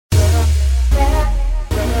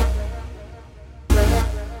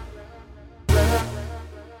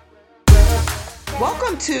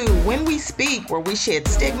to When We Speak, where we shed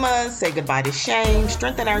stigmas, say goodbye to shame,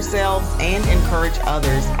 strengthen ourselves, and encourage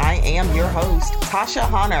others. I am your host, Tasha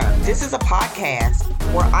Hunter. This is a podcast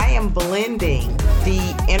where I am blending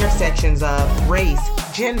the intersections of race,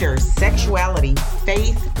 gender, sexuality,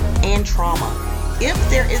 faith, and trauma. If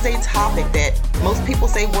there is a topic that most people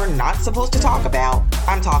say we're not supposed to talk about,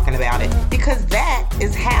 I'm talking about it because that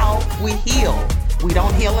is how we heal. We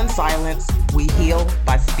don't heal in silence. We heal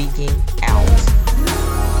by speaking out.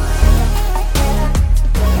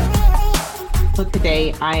 So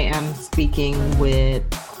today I am speaking with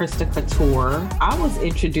Krista Couture. I was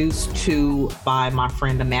introduced to by my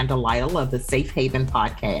friend Amanda Lytle of the Safe Haven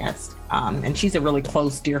podcast. And she's a really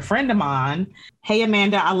close, dear friend of mine. Hey,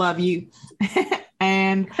 Amanda, I love you.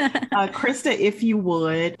 And Krista, if you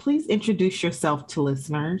would, please introduce yourself to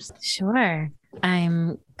listeners. Sure.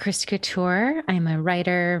 I'm Krista Couture. I'm a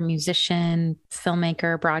writer, musician,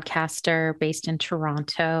 filmmaker, broadcaster based in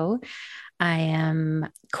Toronto. I am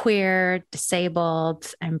queer,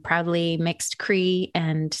 disabled. I'm proudly mixed Cree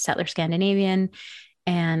and settler Scandinavian,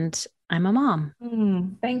 and I'm a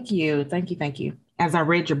mom. Thank you. As I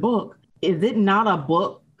read your book, is it not a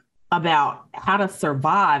book about how to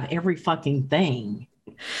survive every fucking thing?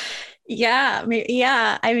 Yeah.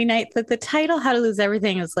 I mean, the title, How to Lose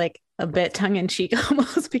Everything, is like a bit tongue in cheek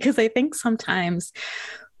almost, because I think sometimes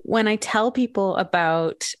when I tell people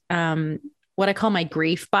about what I call my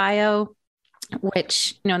grief bio,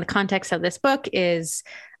 which, in the context of this book is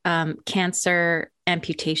cancer,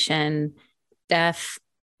 amputation, death,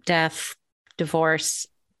 divorce,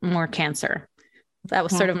 more cancer. That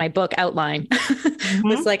was sort of my book outline.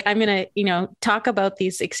 Was like, I'm going to, talk about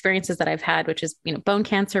these experiences that I've had, which is, bone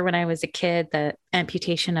cancer when I was a kid, the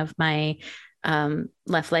amputation of my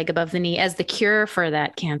left leg above the knee as the cure for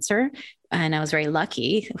that cancer. And I was very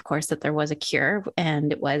lucky, of course, that there was a cure,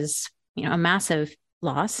 and it was, a massive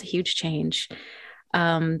loss, a huge change.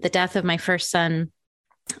 The death of my first son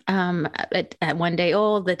at 1 day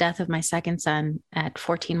old, the death of my second son at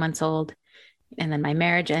 14 months old, and then my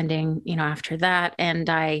marriage ending, after that. And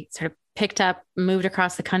I sort of moved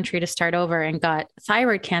across the country to start over and got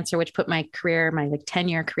thyroid cancer, which put my career, my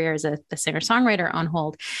 10-year career as a singer-songwriter on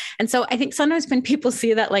hold. And so I think sometimes when people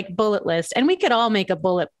see that bullet list, and we could all make a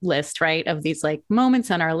bullet list, right, of these moments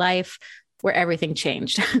in our life where everything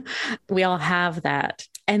changed. We all have that.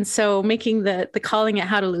 And so making the calling it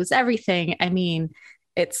How to Lose Everything, I mean,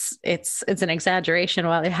 it's an exaggeration.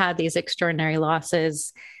 While I had these extraordinary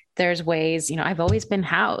losses, there's ways, I've always been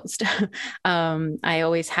housed. I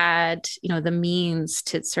always had, the means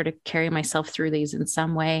to sort of carry myself through these in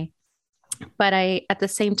some way. But I, at the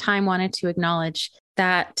same time, wanted to acknowledge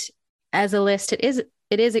that as a list, it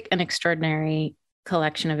is an extraordinary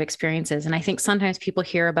collection of experiences. And I think sometimes people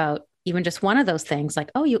hear about even just one of those things, like,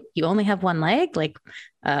 oh, you only have one leg?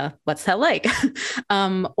 What's that like?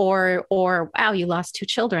 Or, wow, you lost 2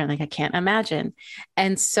 children. I can't imagine.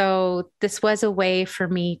 And so this was a way for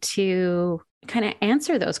me to kind of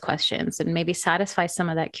answer those questions and maybe satisfy some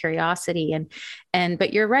of that curiosity.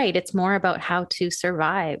 But you're right. It's more about how to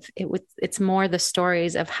survive. It's more the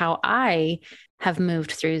stories of how I have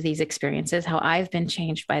moved through these experiences, how I've been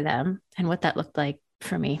changed by them, and what that looked like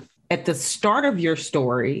for me. At the start of your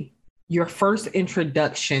story, your first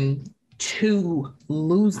introduction to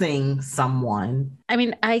losing someone. I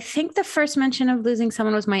mean, I think the first mention of losing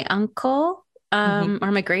someone was my uncle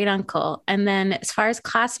or my great uncle. And then as far as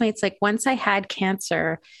classmates, once I had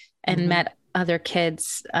cancer and met other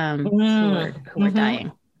kids who were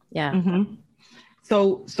dying. Yeah.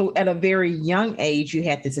 So at a very young age, you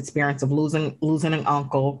had this experience of losing an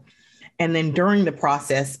uncle. And then during the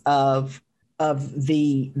process of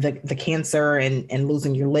the cancer and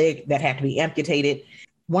losing your leg that had to be amputated.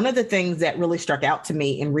 One of the things that really struck out to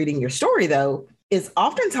me in reading your story, though, is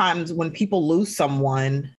oftentimes when people lose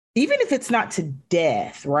someone, even if it's not to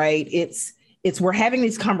death, right? It's we're having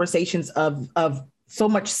these conversations of so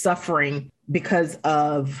much suffering because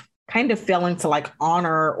of kind of failing to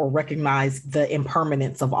honor or recognize the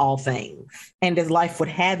impermanence of all things. And as life would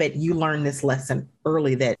have it, you learn this lesson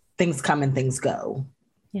early that things come and things go.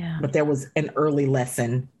 Yeah. But there was an early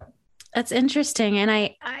lesson. That's interesting. And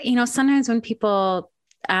I sometimes when people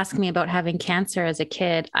ask me about having cancer as a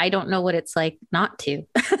kid, I don't know what it's like not to.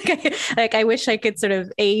 I wish I could sort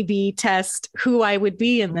of A/B test who I would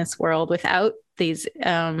be in this world without these,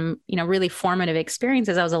 really formative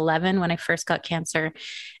experiences. I was 11 when I first got cancer,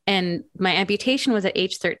 and my amputation was at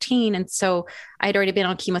age 13. And so I'd already been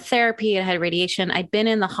on chemotherapy. I had radiation. I'd been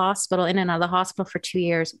in and out of the hospital for 2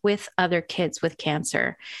 years with other kids with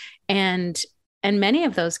cancer. And many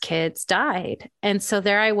of those kids died. And so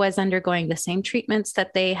there I was undergoing the same treatments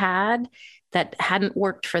that they had that hadn't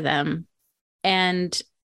worked for them. And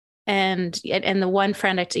the one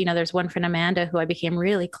friend, there's one friend, Amanda, who I became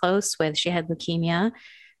really close with. She had leukemia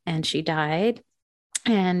and she died.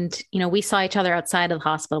 And, we saw each other outside of the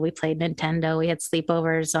hospital. We played Nintendo. We had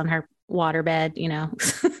sleepovers on her waterbed,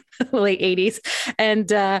 late 80s.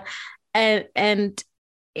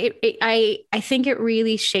 I think it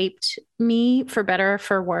really shaped me for better or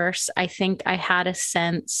for worse. I think I had a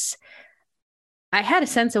sense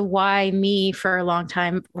of why me for a long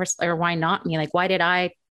time, or why not me? Like, why did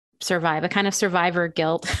I survive? A kind of survivor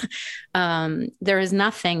guilt. There is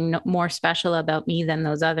nothing more special about me than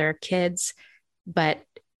those other kids, but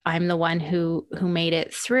I'm the one who made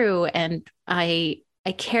it through. And I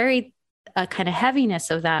carried a kind of heaviness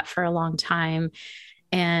of that for a long time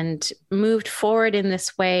and moved forward in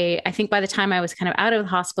this way. I think by the time I was kind of out of the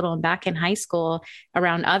hospital and back in high school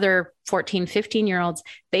around other 14, 15-year-olds,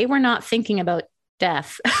 they were not thinking about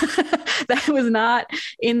death. That was not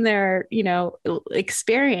in their,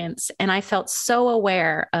 experience. And I felt so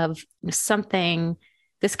aware of something,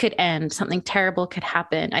 this could end, something terrible could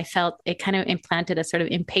happen. I felt it kind of implanted a sort of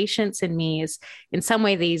impatience in me. Is in some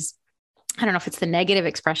way I don't know if it's the negative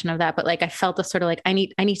expression of that, but like I felt a sort of like, I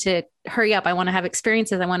need to hurry up. I want to have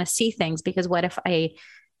experiences. I want to see things, because what if I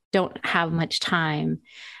don't have much time?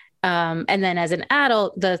 And then as an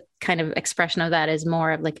adult, the kind of expression of that is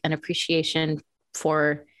more of like an appreciation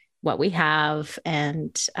for what we have.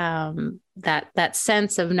 And that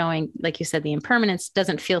sense of knowing, like you said, the impermanence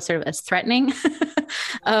doesn't feel sort of as threatening.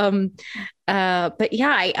 But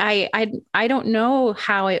yeah, I don't know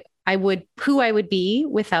who I would be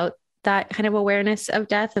without that kind of awareness of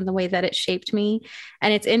death and the way that it shaped me.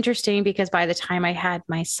 And it's interesting because by the time I had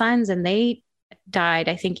my sons and they died,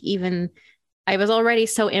 I think even I was already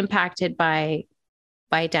so impacted by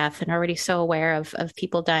death and already so aware of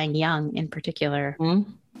people dying young in particular. Mm-hmm.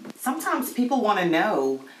 Sometimes people want to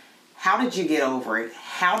know, how did you get over it?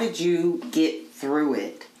 How did you get through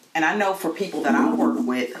it? And I know for people that I work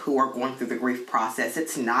with who are going through the grief process,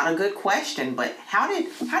 it's not a good question, but how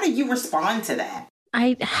did you respond to that?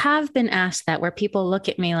 I have been asked that, where people look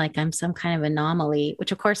at me like I'm some kind of anomaly,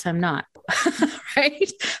 which of course I'm not,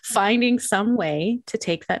 right? Finding some way to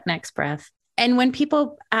take that next breath. And when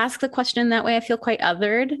people ask the question that way, I feel quite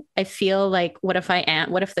othered. I feel like, what if I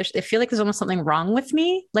feel like there's almost something wrong with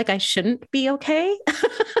me? Like I shouldn't be okay,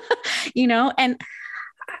 And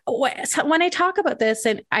when I talk about this,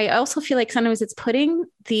 and I also feel like sometimes it's putting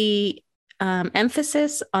the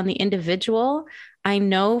emphasis on the individual. I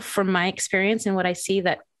know from my experience and what I see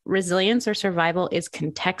that resilience or survival is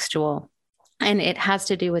contextual, and it has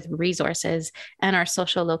to do with resources and our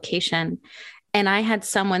social location. And I had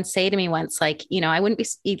someone say to me once, like, I wouldn't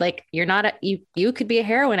be like, you could be a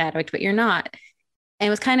heroin addict, but you're not. And it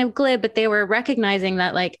was kind of glib, but they were recognizing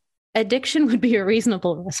that like addiction would be a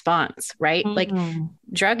reasonable response, right? Mm-hmm. Like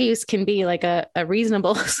drug use can be like a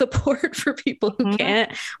reasonable support for people who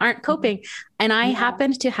aren't coping. And I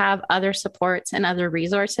happened to have other supports and other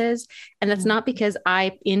resources. And that's not because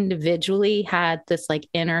I individually had this like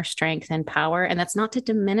inner strength and power. And that's not to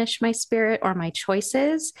diminish my spirit or my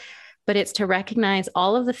choices, but it's to recognize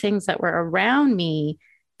all of the things that were around me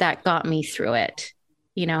that got me through it,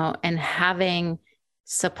 and having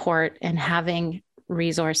support and having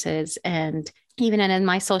resources. And even in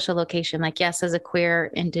my social location, like, yes, as a queer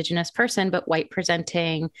Indigenous person, but white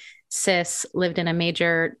presenting, cis, lived in a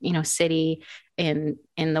major, city in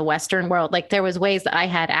the Western world, like there was ways that I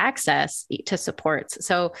had access to supports.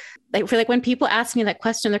 So like, when people ask me that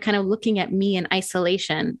question, they're kind of looking at me in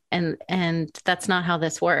isolation, and that's not how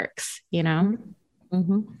this works,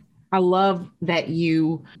 Mm-hmm. I love that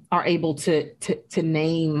you are able to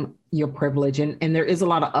name your privilege. And there is a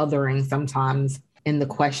lot of othering sometimes in the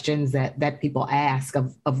questions that people ask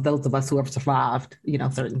of those of us who have survived,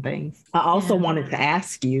 certain things. I also wanted to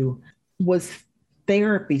ask you, was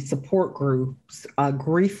therapy, support groups,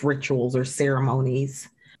 grief rituals or ceremonies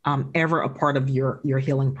ever a part of your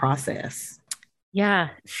healing process? Yeah,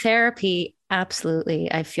 therapy,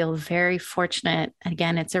 absolutely. I feel very fortunate.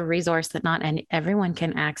 Again, it's a resource that not everyone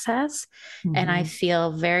can access. Mm-hmm. And I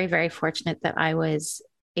feel very, very fortunate that I was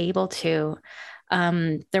able to.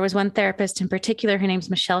 There was one therapist in particular, her name's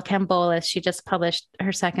Michelle Cambolis. She just published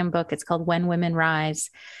her second book. It's called When Women Rise.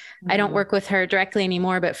 Mm-hmm. I don't work with her directly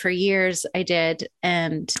anymore, but for years I did.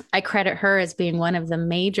 And I credit her as being one of the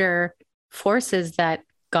major forces that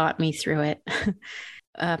got me through it.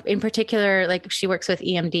 In particular, like she works with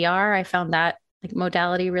EMDR. I found that like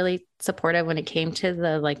modality really supportive when it came to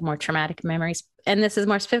the like more traumatic memories. And this is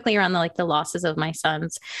more specifically around the losses of my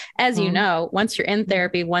sons. As you know, once you're in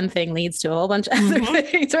therapy, one thing leads to a whole bunch of other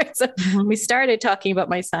things, right? So we started talking about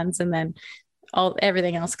my sons, and then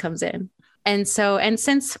everything else comes in. And so, and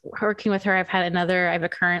since working with her, I have a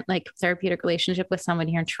current like therapeutic relationship with someone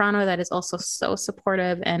here in Toronto that is also so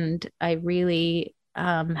supportive. And I really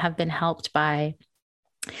have been helped by,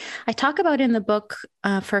 I talk about in the book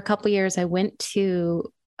for a couple of years, I went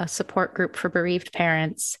to a support group for bereaved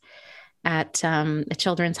parents at a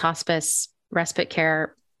children's hospice respite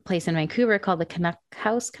care place in Vancouver called the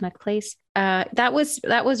Canuck Place. That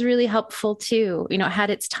was really helpful too. You know, it had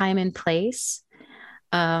its time and place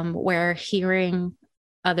where hearing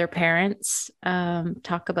other parents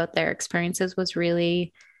talk about their experiences was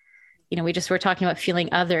really, you know, we just were talking about feeling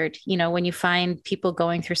othered, you know, when you find people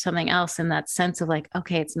going through something else and that sense of like,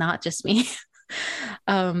 okay, it's not just me,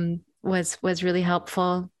 was really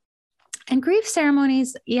helpful. And grief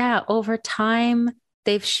ceremonies, yeah, over time,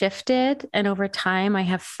 they've shifted. And over time, I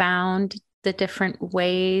have found the different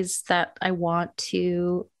ways that I want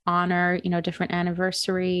to honor, you know, different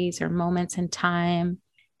anniversaries or moments in time.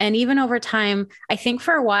 And even over time, I think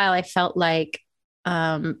for a while, I felt like,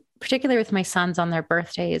 particularly with my sons on their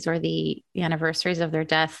birthdays or the anniversaries of their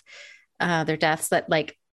deaths, that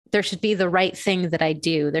like there should be the right thing that I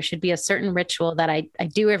do. There should be a certain ritual that I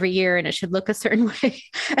do every year and it should look a certain way.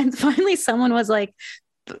 And finally someone was like,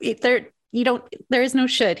 there is no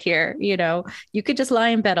should here. You know, you could just lie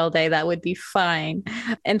in bed all day. That would be fine.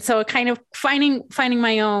 And so kind of finding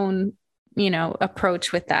my own, you know,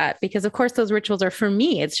 approach with that, because of course those rituals are for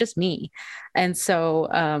me. It's just me. And so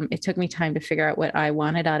it took me time to figure out what I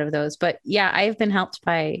wanted out of those. But yeah, I've been helped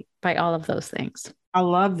by all of those things. I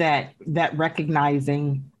love that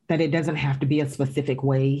recognizing that it doesn't have to be a specific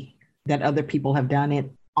way that other people have done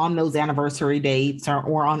it. On those anniversary dates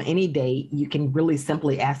or on any date, you can really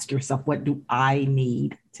simply ask yourself, what do I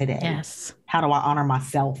need today? Yes. How do I honor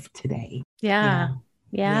myself today? Yeah.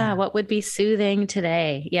 What would be soothing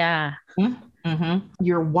today? Yeah. Mm-hmm.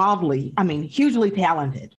 You're hugely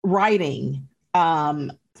talented, writing,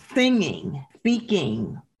 singing,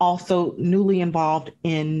 speaking, also newly involved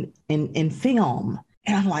in film.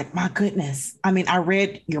 And I'm like, my goodness. I mean, I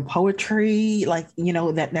read your poetry, like, you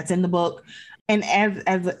know, that's in the book. And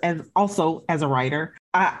as also as a writer,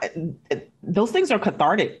 those things are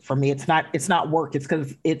cathartic for me. It's not work. It's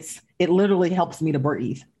because it literally helps me to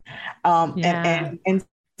breathe. And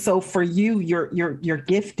so for you, your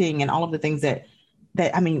gifting and all of the things that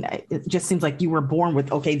I mean, it just seems like you were born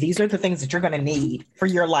with, okay, these are the things that you're going to need for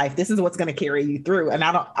your life. This is what's going to carry you through. And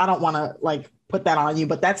I don't want to like put that on you,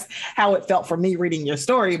 but that's how it felt for me reading your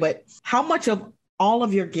story. But how much of all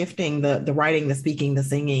of your gifting, the writing, the speaking, the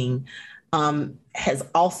singing, has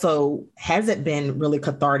it been really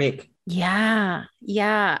cathartic? Yeah.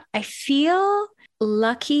 I feel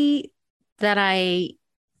lucky that I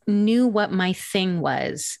knew what my thing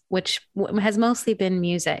was, which has mostly been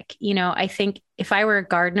music. You know, I think if I were a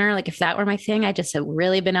gardener, like if that were my thing, I just have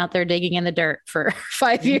really been out there digging in the dirt for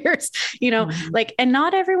 5 years, you know, like, and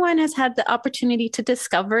not everyone has had the opportunity to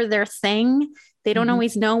discover their thing. They don't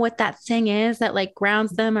always know what that thing is that like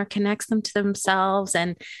grounds them or connects them to themselves.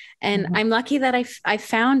 And I'm lucky that I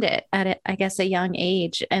found it at, I guess, a young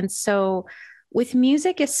age. And so with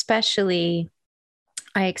music, especially,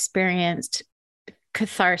 I experienced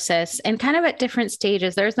catharsis and kind of at different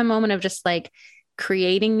stages. There's the moment of just like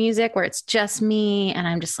creating music where it's just me and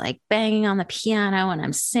I'm just like banging on the piano and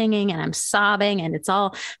I'm singing and I'm sobbing and it's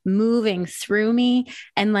all moving through me.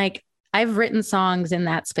 And like, I've written songs in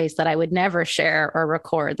that space that I would never share or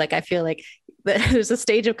record. Like, I feel like there's a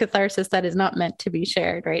stage of catharsis that is not meant to be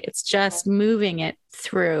shared, right? It's just moving it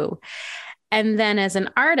through. And then as an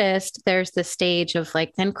artist, there's the stage of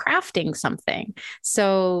like then crafting something.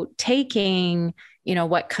 So taking, you know,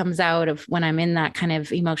 what comes out of when I'm in that kind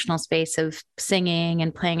of emotional space of singing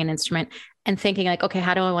and playing an instrument and thinking like, okay,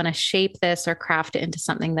 how do I want to shape this or craft it into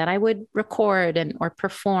something that I would record or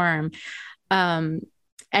perform?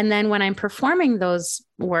 And then when I'm performing those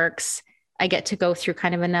works, I get to go through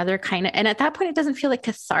kind of another kind of, and at that point, it doesn't feel like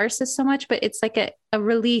catharsis so much, but it's like a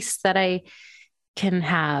release that I can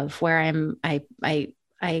have where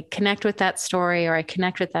I connect with that story or I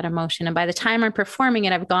connect with that emotion. And by the time I'm performing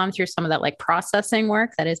it, I've gone through some of that like processing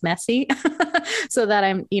work that is messy so that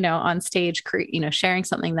I'm, you know, on stage, sharing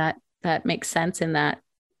something that makes sense in that,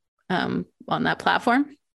 on that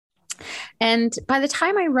platform. And by the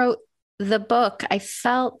time I wrote the book, I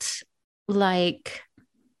felt like,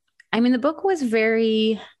 the book was a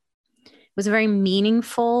very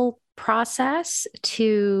meaningful process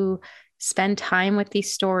to spend time with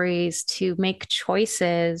these stories, to make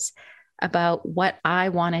choices about what I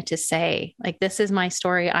wanted to say. Like, this is my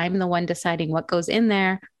story. I'm the one deciding what goes in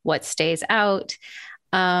there, what stays out.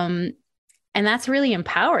 And that's really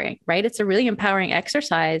empowering, right? It's a really empowering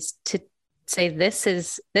exercise to say, this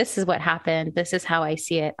is what happened. This is how I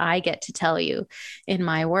see it. I get to tell you in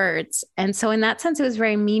my words. And so in that sense, it was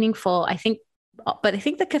very meaningful, I think. But I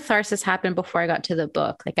think the catharsis happened before I got to the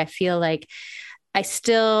book. Like, I feel like I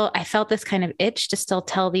felt this kind of itch to still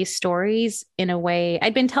tell these stories in a way.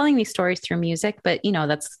 I'd been telling these stories through music, but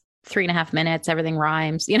that's 3.5 minutes, everything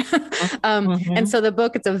rhymes, Mm-hmm. and so the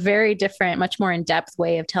book, it's a very different, much more in-depth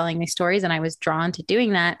way of telling these stories. And I was drawn to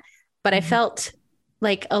doing that, but I felt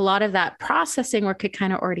like a lot of that processing work had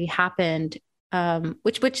kind of already happened,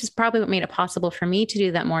 which is probably what made it possible for me to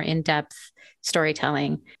do that more in-depth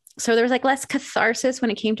storytelling. So there was like less catharsis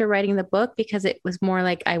when it came to writing the book, because it was more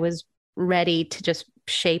like I was ready to just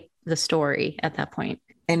shape the story at that point.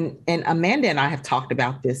 And Amanda and I have talked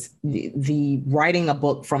about this. The writing a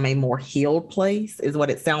book from a more healed place is what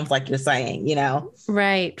it sounds like you're saying,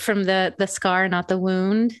 Right. From the scar, not the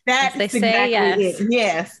wound. That's they exactly say.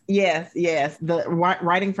 Yes. Yes. The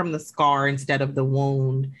writing from the scar instead of the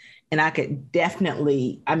wound. And I could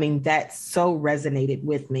definitely, that so resonated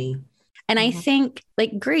with me. And I think,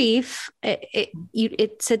 like, grief,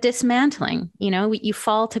 it's a dismantling, you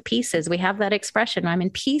fall to pieces. We have that expression, I'm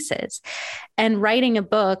in pieces. And writing a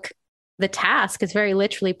book, the task is very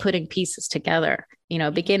literally putting pieces together,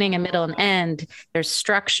 beginning, a middle, and end. There's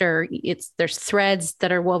structure. There's threads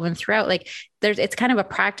that are woven throughout. Like, it's kind of a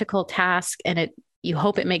practical task, and you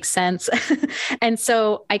hope it makes sense. And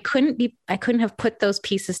so I couldn't have put those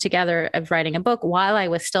pieces together of writing a book while I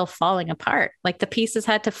was still falling apart. Like, the pieces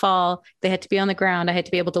had to fall, they had to be on the ground. I had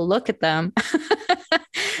to be able to look at them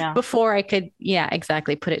before I could,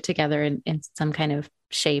 exactly, put it together in some kind of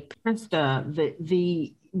shape.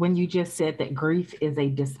 The when you just said that grief is a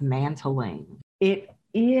dismantling, it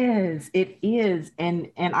is.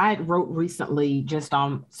 And I wrote recently just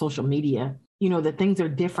on social media, that things are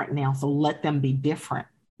different now, so let them be different.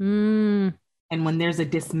 And when there's a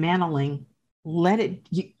dismantling,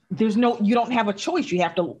 you don't have a choice. You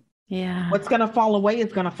have to, what's going to fall away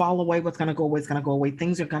is going to fall away. What's going to go away is going to go away.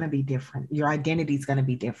 Things are going to be different. Your identity is going to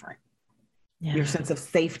be different. Your sense of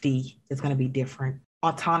safety is going to be different.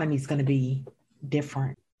 Autonomy is going to be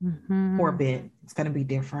different. For a bit, it's going to be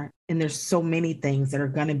different. And there's so many things that are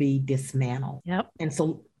going to be dismantled. Yep. And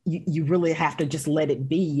so you really have to just let it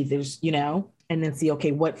be. There's, and then see,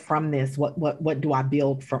 okay, what from this, what do I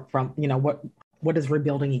build from, what does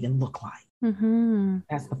rebuilding even look like?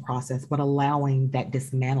 That's the process, but allowing that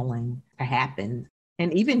dismantling to happen,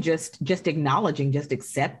 and even just acknowledging, just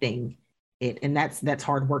accepting it. And that's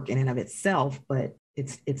hard work in and of itself, but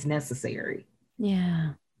it's necessary.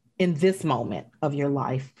 Yeah. In this moment of your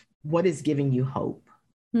life, what is giving you hope?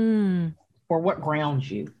 Or what grounds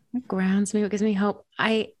you? What grounds me? What gives me hope?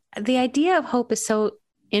 The idea of hope is so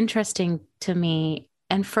interesting to me.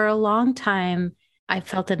 And for a long time, I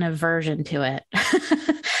felt an aversion to it.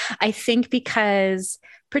 I think because,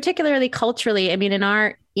 particularly culturally, in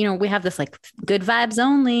our, we have this like good vibes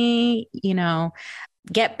only,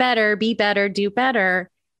 get better, be better, do better.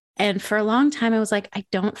 And for a long time, I was like, I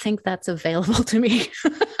don't think that's available to me.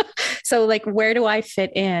 So like, where do I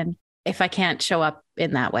fit in if I can't show up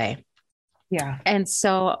in that way? Yeah. And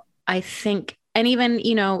so I think, and even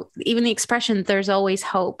the expression, there's always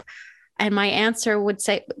hope. And my answer would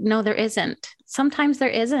say, no, there isn't. Sometimes there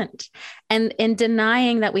isn't. And in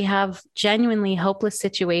denying that we have genuinely hopeless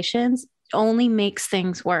situations only makes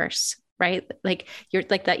things worse, right? Like you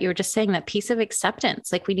were just saying, that piece of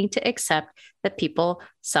acceptance. Like, we need to accept that people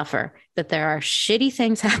suffer, that there are shitty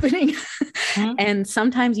things happening. And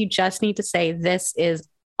sometimes you just need to say, this is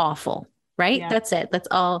awful. Right. Yeah. That's it. That's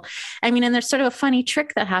all. And there's sort of a funny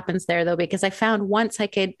trick that happens there, though, because I found once I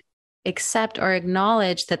could accept or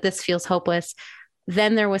acknowledge that this feels hopeless,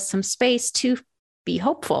 then there was some space to be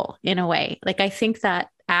hopeful in a way. Like, I think that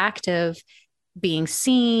act of being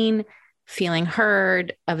seen, feeling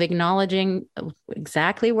heard, of acknowledging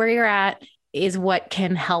exactly where you're at is what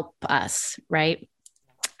can help us. Right.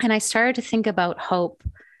 And I started to think about hope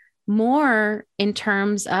more in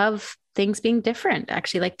terms of things being different,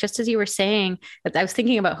 actually. Like, just as you were saying, that I was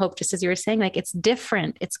thinking about hope, just as you were saying, like, it's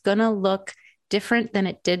different. It's going to look different than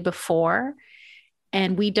it did before.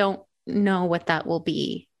 And we don't know what that will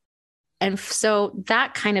be. And so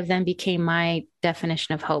that kind of then became my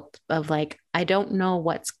definition of hope, of like, I don't know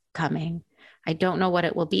what's coming. I don't know what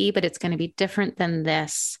it will be, but it's going to be different than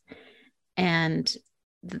this. And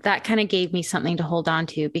that kind of gave me something to hold on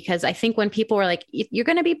to, because I think when people were like, you're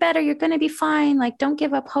going to be better, you're going to be fine, like, don't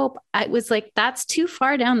give up hope, I was like, that's too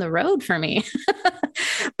far down the road for me.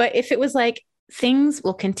 But if it was like, things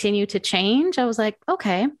will continue to change, I was like,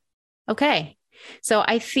 okay. So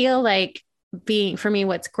I feel like for me,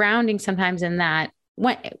 what's grounding sometimes in that,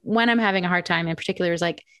 when I'm having a hard time in particular, is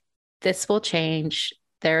like, this will change.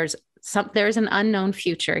 There's an unknown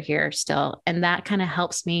future here still. And that kind of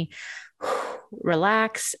helps me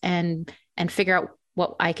relax and figure out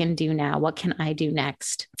what I can do now. What can I do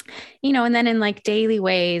next? And then in like daily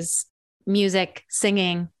ways, music,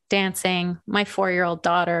 singing, dancing, my 4-year-old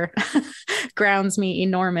daughter grounds me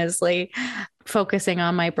enormously, focusing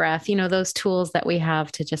on my breath, those tools that we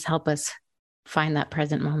have to just help us find that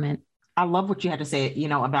present moment. I love what you had to say,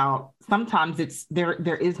 about sometimes there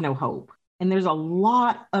is no hope. And there's a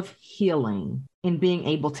lot of healing in being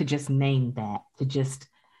able to just name that, to just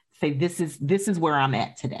say, this is where I'm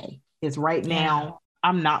at today. Is right now,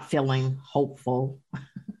 I'm not feeling hopeful.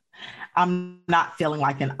 I'm not feeling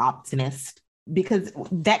like an optimist, because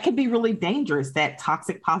that could be really dangerous, that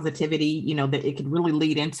toxic positivity, that it could really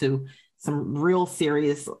lead into some real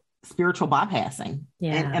serious spiritual bypassing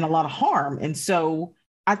and a lot of harm. And so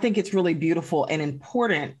I think it's really beautiful and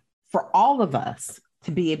important for all of us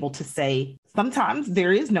to be able to say, sometimes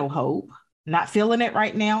there is no hope, not feeling it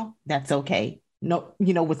right now. That's okay. No,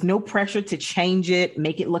 with no pressure to change it,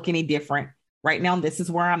 make it look any different. Right now, this is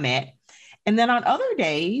where I'm at. And then on other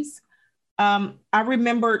days, I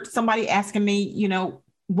remember somebody asking me,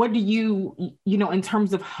 what do you, in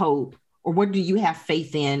terms of hope, or what do you have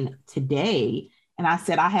faith in today? And I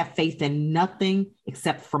said, I have faith in nothing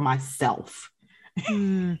except for myself.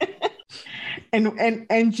 And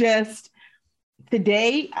just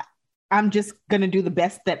today, I'm just going to do the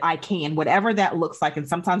best that I can, whatever that looks like. And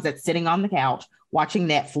sometimes that's sitting on the couch, watching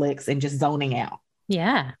Netflix and just zoning out.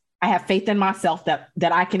 Yeah. I have faith in myself that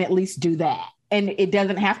I can at least do that. And you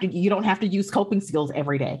don't have to use coping skills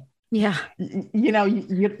every day. Yeah. You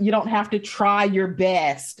don't have to try your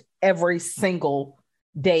best every single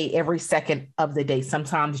day, every second of the day.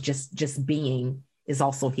 Sometimes just being is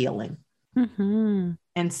also healing. Mm-hmm.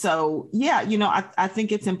 And so, I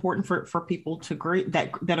think it's important for people to grieve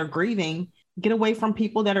that are grieving, get away from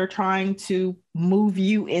people that are trying to move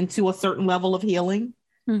you into a certain level of healing.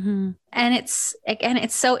 Mm-hmm. And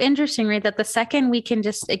it's so interesting, right? That the second we can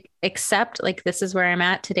just accept, like, this is where I'm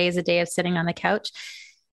at. Today is a day of sitting on the couch.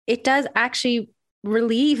 It does actually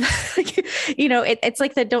relieve, it's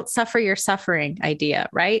like the don't suffer your suffering idea,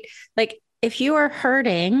 right? Like, if you are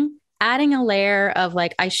hurting, adding a layer of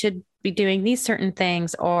like, I should be doing these certain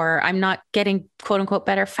things, or I'm not getting quote unquote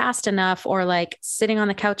better fast enough, or like sitting on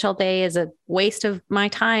the couch all day is a waste of my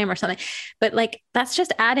time or something. But like, that's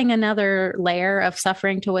just adding another layer of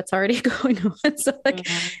suffering to what's already going on. So like,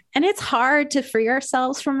 and it's hard to free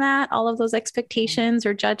ourselves from that, all of those expectations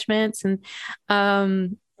or judgments. And,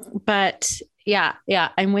 but yeah,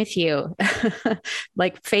 I'm with you.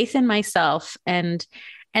 Like, faith in myself. And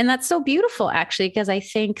that's so beautiful, actually, because I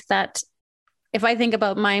think that if I think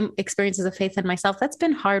about my experiences of faith in myself, that's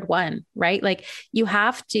been hard won, right? Like, you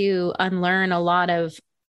have to unlearn a lot of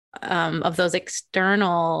those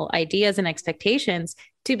external ideas and expectations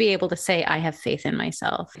to be able to say, I have faith in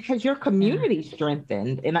myself. Has your community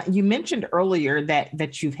strengthened? And you mentioned earlier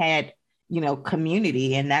that you've had,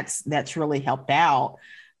 community, and that's really helped out.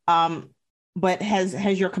 But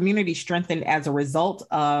has your community strengthened as a result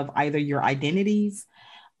of either your identities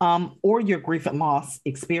or your grief and loss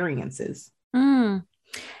experiences?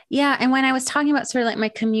 Yeah. And when I was talking about sort of like my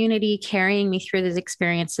community carrying me through these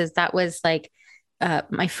experiences, that was like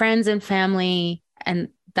my friends and family and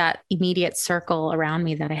that immediate circle around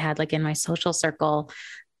me that I had, like in my social circle.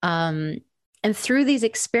 And through these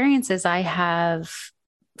experiences, I have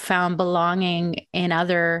found belonging in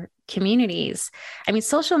other communities. I mean,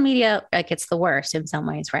 social media, like, it's the worst in some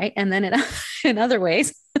ways, right? And then in other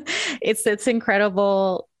ways, it's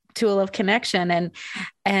incredible tool of connection.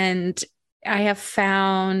 And I have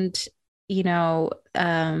found,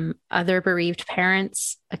 other bereaved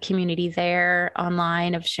parents, a community there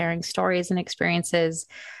online of sharing stories and experiences.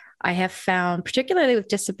 I have found, particularly with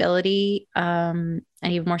disability, and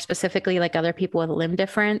even more specifically, like other people with limb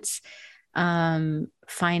difference,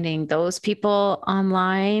 finding those people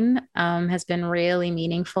online has been really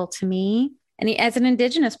meaningful to me. And as an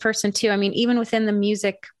Indigenous person too, I mean, even within the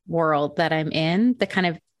music world that I'm in, the kind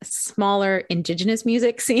of smaller Indigenous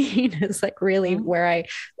music scene is like really where I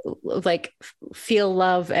like feel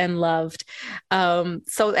love and loved. And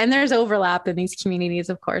there's overlap in these communities,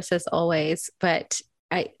 of course, as always, but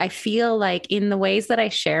I feel like in the ways that I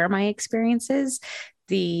share my experiences,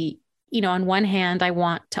 on one hand, I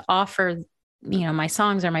want to offer, my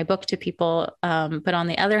songs or my book to people. But on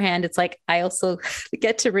the other hand, it's like, I also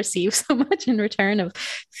get to receive so much in return of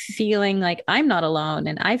feeling like I'm not alone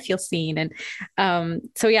and I feel seen. And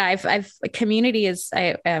so, yeah, I've community is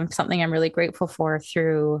something I'm really grateful for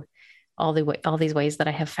through all these ways that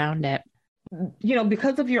I have found it.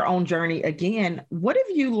 because of your own journey, again, what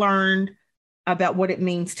have you learned about what it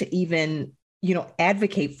means to even,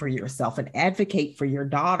 advocate for yourself and advocate for your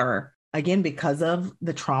daughter, again, because of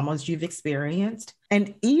the traumas you've experienced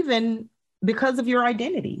and even because of your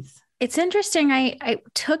identities? It's interesting. I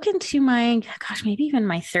took into my, maybe even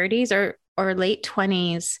my 30s or late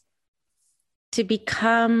 20s to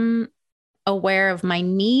become aware of my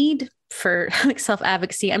need for like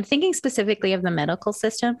self-advocacy. I'm thinking specifically of the medical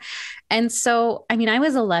system. And so, I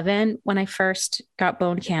was 11 when I first got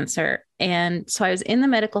bone cancer. And so I was in the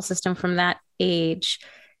medical system from that age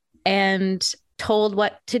and told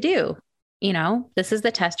what to do. This is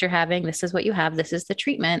the test you're having. This is what you have. This is the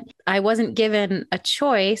treatment. I wasn't given a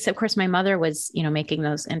choice. Of course, my mother was, making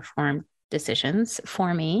those informed decisions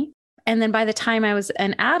for me. And then by the time I was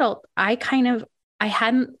an adult, I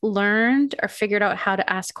hadn't learned or figured out how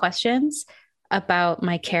to ask questions about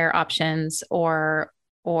my care options or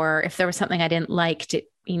if there was something I didn't like to,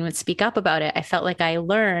 speak up about it. I felt like I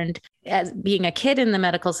learned as being a kid in the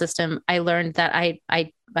medical system, I learned that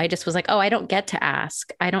I just was like, oh, I don't get to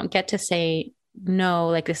ask. I don't get to say no,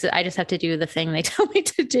 like this is, I just have to do the thing they tell me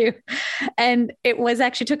to do. And it was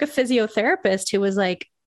actually took a physiotherapist who was like,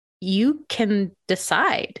 you can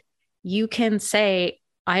decide. You can say,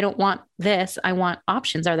 I don't want this. I want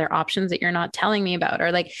options. Are there options that you're not telling me about?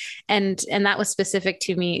 Or like, and that was specific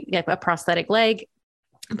to me, like a prosthetic leg.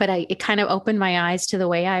 But it kind of opened my eyes to the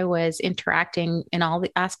way I was interacting in all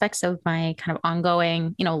the aspects of my kind of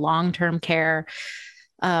ongoing, long-term care.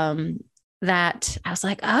 That I was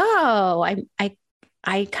like, oh,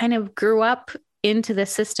 I kind of grew up into the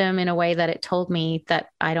system in a way that it told me that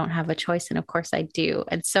I don't have a choice. And of course I do.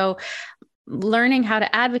 And so learning how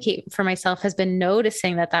to advocate for myself has been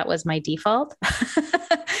noticing that was my default.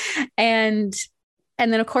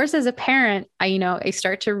 And then of course, as a parent, you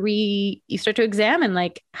start to examine,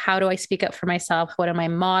 like, how do I speak up for myself? What am I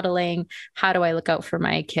modeling? How do I look out for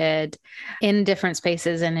my kid in different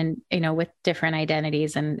spaces and in, with different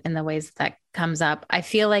identities and in the ways that comes up? I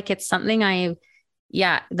feel like it's something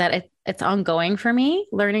it's ongoing for me,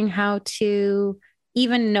 learning how to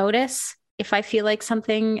even notice if I feel like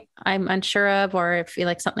something I'm unsure of, or if I feel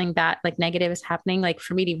like something bad, like negative is happening, like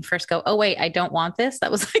for me to even first go, oh, wait, I don't want this. That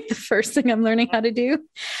was like the first thing I'm learning how to do.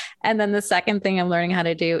 And then the second thing I'm learning how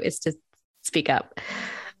to do is to speak up.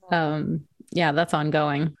 That's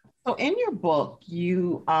ongoing. So in your book,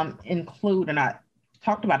 you include, and I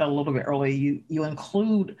talked about it a little bit earlier, you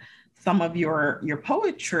include some of your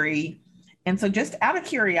poetry. And so just out of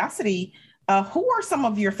curiosity, who are some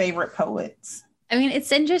of your favorite poets?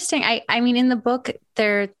 It's interesting. In the book,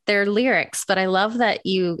 they're lyrics, but I love that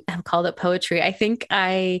you have called it poetry. I think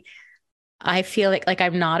I feel like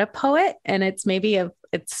I'm not a poet, and it's maybe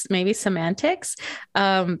semantics,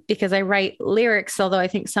 because I write lyrics, although I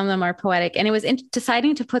think some of them are poetic. And it was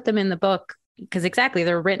deciding to put them in the book because exactly,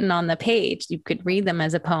 they're written on the page. You could read them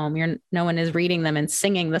as a poem. No one is reading them and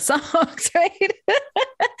singing the songs, right?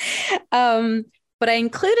 But I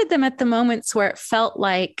included them at the moments where it felt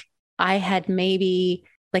like I had maybe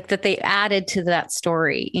like that they added to that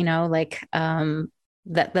story,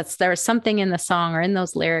 that's there was something in the song or in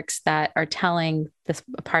those lyrics that are telling this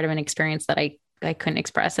a part of an experience that I couldn't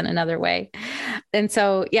express in another way. And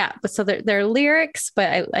so, so they're lyrics,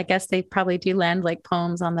 but I guess they probably do land like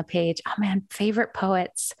poems on the page. Oh man, favorite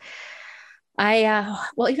poets. I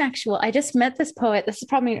just met this poet. This is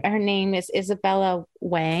probably, her name is Isabella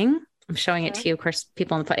Wang. I'm showing it to you, of course,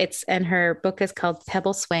 people in the and her book is called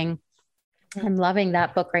Pebble Swing. I'm loving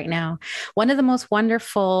that book right now. One of the most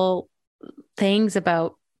wonderful things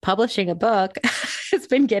about publishing a book has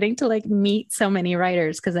been getting to like meet so many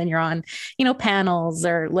writers, because then you're on, panels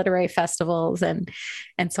or literary festivals. And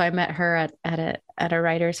so I met her at a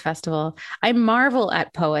writers festival. I marvel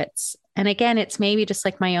at poets. And again, it's maybe just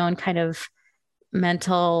like my own kind of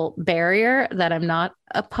mental barrier that I'm not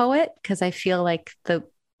a poet, because I feel like the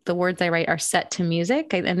words I write are set to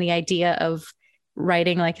music, and the idea of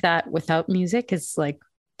writing like that without music is like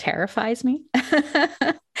terrifies me.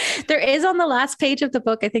 There is on the last page of the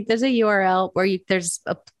book, I think there's a URL where there's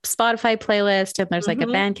a Spotify playlist and there's like a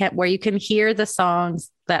Bandcamp where you can hear the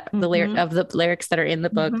songs that the lyrics that are in the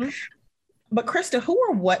book. But Krista, who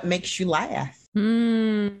or what makes you laugh?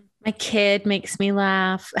 My kid makes me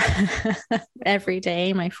laugh every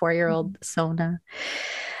day. My 4-year-old Sona,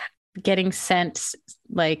 getting sent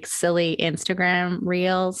like silly Instagram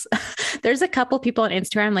reels. There's a couple people on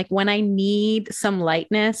Instagram, like when I need some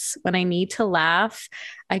lightness, when I need to laugh,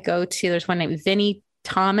 I go to, there's one named Vinnie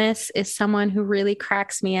Thomas is someone who really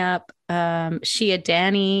cracks me up. Shia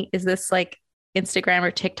Danny is this like Instagram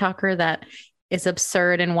or TikToker that is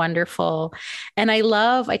absurd and wonderful. And I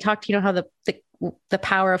talked, how the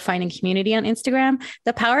power of finding community on Instagram,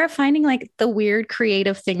 the power of finding like the weird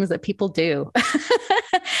creative things that people do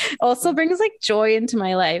also brings like joy into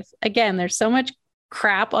my life. Again, there's so much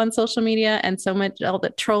crap on social media and so much all the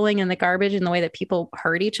trolling and the garbage and the way that people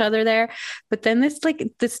hurt each other there. But then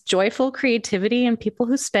this joyful creativity and people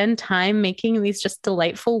who spend time making these just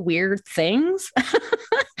delightful, weird things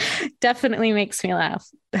definitely makes me laugh.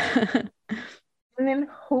 And then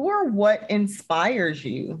who or what inspires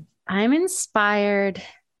you? I'm inspired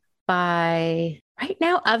by right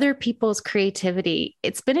now other people's creativity.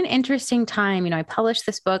 It's been an interesting time. I published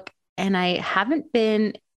this book and I haven't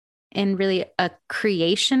been in really a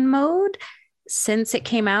creation mode since it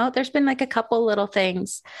came out. There's been like a couple little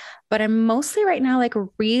things, but I'm mostly right now like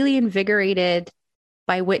really invigorated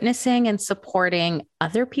by witnessing and supporting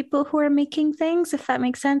other people who are making things, if that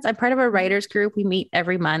makes sense. I'm part of a writers group. We meet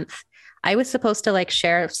every month. I was supposed to like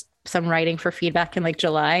share some writing for feedback in like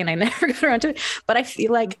July and I never got around to it, but I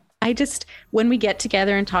feel like when we get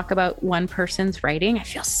together and talk about one person's writing, I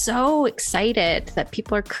feel so excited that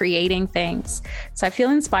people are creating things. So I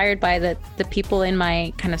feel inspired by the people in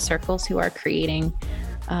my kind of circles who are creating.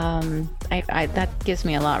 That gives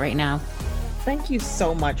me a lot right now. Thank you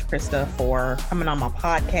so much, Krista, for coming on my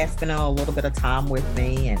podcast, spending a little bit of time with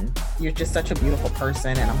me. And you're just such a beautiful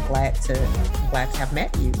person, and I'm glad to have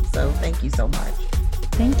met you. So thank you so much.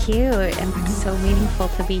 Thank you. And it's so meaningful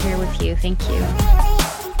to be here with you. Thank you.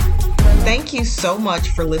 Thank you so much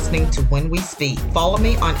for listening to When We Speak. Follow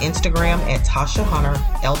me on Instagram at Tasha Hunter,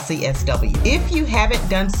 LCSW. If you haven't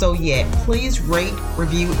done so yet, please rate,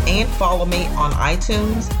 review, and follow me on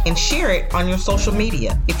iTunes and share it on your social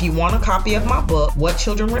media. If you want a copy of my book, What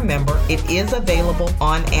Children Remember, it is available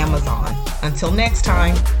on Amazon. Until next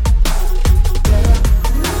time.